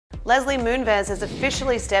Leslie Moonves has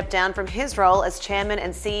officially stepped down from his role as chairman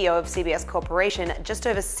and CEO of CBS Corporation just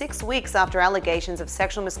over 6 weeks after allegations of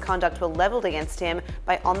sexual misconduct were leveled against him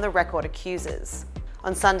by on-the-record accusers.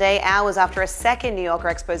 On Sunday, hours after a second New Yorker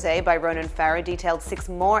expose by Ronan Farrow detailed 6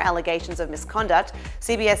 more allegations of misconduct,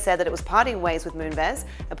 CBS said that it was parting ways with Moonves,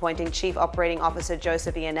 appointing Chief Operating Officer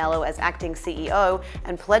Joseph Iannello as acting CEO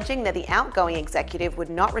and pledging that the outgoing executive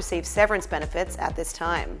would not receive severance benefits at this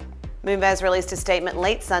time. Moonves released a statement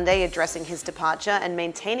late Sunday addressing his departure and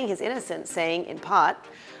maintaining his innocence, saying, in part,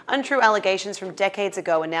 "Untrue allegations from decades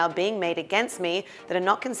ago are now being made against me that are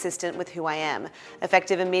not consistent with who I am.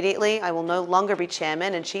 Effective immediately, I will no longer be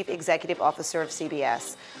chairman and chief executive officer of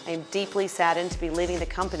CBS. I am deeply saddened to be leaving the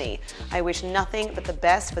company. I wish nothing but the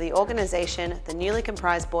best for the organization, the newly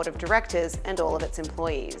comprised board of directors, and all of its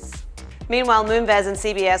employees." Meanwhile, Moonves and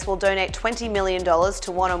CBS will donate $20 million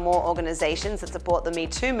to one or more organizations that support the Me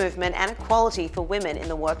Too movement and equality for women in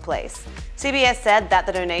the workplace. CBS said that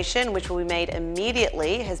the donation, which will be made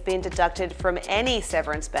immediately, has been deducted from any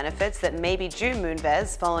severance benefits that may be due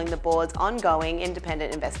Moonves following the board's ongoing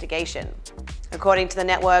independent investigation. According to the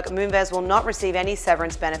network, Moonves will not receive any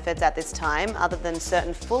severance benefits at this time other than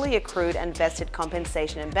certain fully accrued and vested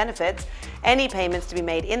compensation and benefits. Any payments to be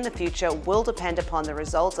made in the future will depend upon the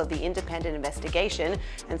results of the independent investigation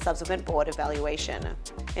and subsequent board evaluation.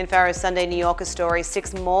 In Farrow's Sunday New Yorker story,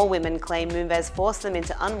 6 more women claim Moonves forced them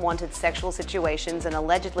into unwanted sexual situations and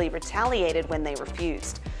allegedly retaliated when they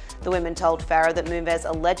refused. The women told Farrow that Moonves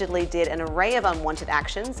allegedly did an array of unwanted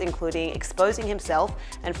actions, including exposing himself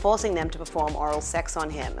and forcing them to perform oral sex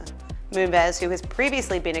on him. Moonves, who has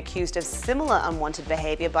previously been accused of similar unwanted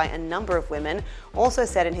behavior by a number of women, also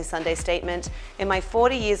said in his Sunday statement, "In my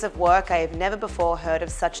 40 years of work, I have never before heard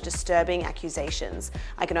of such disturbing accusations.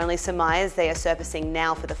 I can only surmise they are surfacing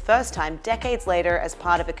now for the first time decades later as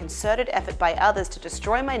part of a concerted effort by others to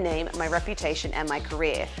destroy my name, my reputation, and my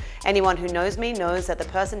career. Anyone who knows me knows that the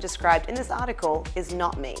person described in this article is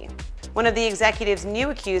not me." One of the executive's new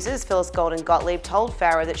accusers, Phyllis Golden-Gottlieb, told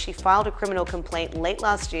Farrow that she filed a criminal complaint late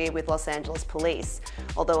last year with Los Angeles police.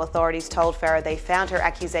 Although authorities told Farrow they found her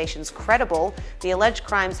accusations credible, the alleged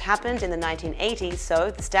crimes happened in the 1980s,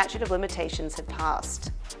 so the statute of limitations had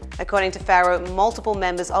passed. According to Farrow, multiple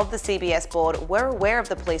members of the CBS board were aware of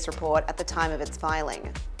the police report at the time of its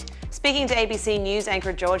filing. Speaking to ABC News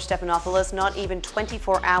anchor George Stephanopoulos not even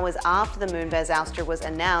 24 hours after the Moonves ouster was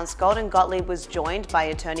announced, Golden-Gottlieb was joined by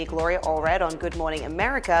attorney Gloria Allred on Good Morning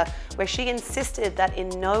America, where she insisted that in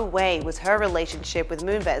no way was her relationship with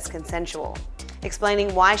Moonves consensual.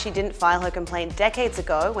 Explaining why she didn't file her complaint decades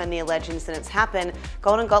ago when the alleged incidents happened,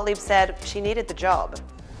 Golden-Gottlieb said she needed the job.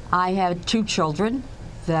 I had 2 children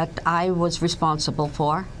that I was responsible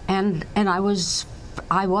for, and I was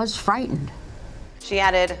frightened. She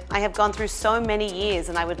added, "I have gone through so many years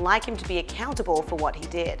and I would like him to be accountable for what he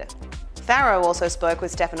did." Farrow also spoke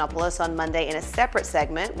with Stephanopoulos on Monday in a separate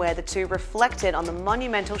segment where the two reflected on the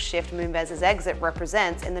monumental shift Moonves' exit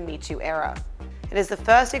represents in the Me Too era. It is the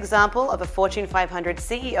first example of a Fortune 500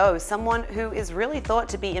 CEO, someone who is really thought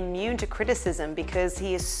to be immune to criticism because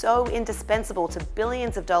he is so indispensable to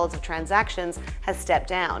billions of dollars of transactions, has stepped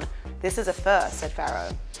down. "This is a first," said Farrow.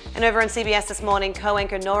 And over on CBS this morning,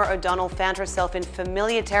 co-anchor Norah O'Donnell found herself in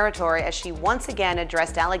familiar territory as she once again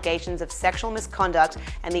addressed allegations of sexual misconduct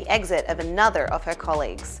and the exit of another of her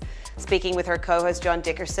colleagues. Speaking with her co-host John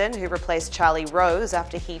Dickerson, who replaced Charlie Rose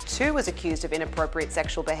after he too was accused of inappropriate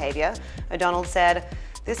sexual behavior, O'Donnell said,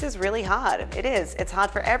 "This is really hard. It is. It's hard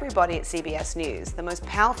for everybody at CBS News. The most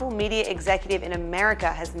powerful media executive in America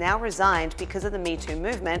has now resigned because of the Me Too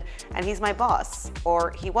movement, and he's my boss,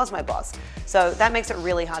 or he was my boss. So that makes it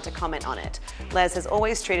really hard to comment on it. Les has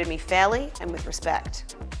always treated me fairly and with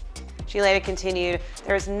respect." She later continued,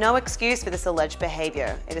 "There is no excuse for this alleged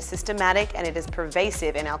behavior. It is systematic and it is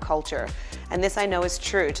pervasive in our culture. And this I know is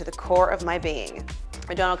true to the core of my being."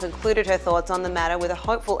 O'Donnell concluded her thoughts on the matter with a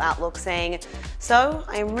hopeful outlook, saying, "So,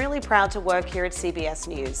 I am really proud to work here at CBS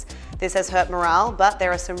News. This has hurt morale, but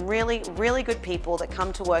there are some really, really good people that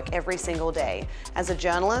come to work every single day. As a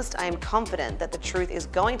journalist, I am confident that the truth is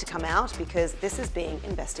going to come out because this is being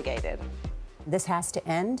investigated." This has to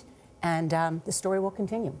end, and the story will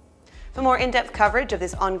continue. For more in-depth coverage of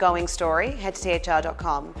this ongoing story, head to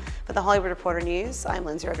THR.com. For the Hollywood Reporter News, I'm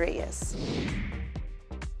Lindsay Rodriguez.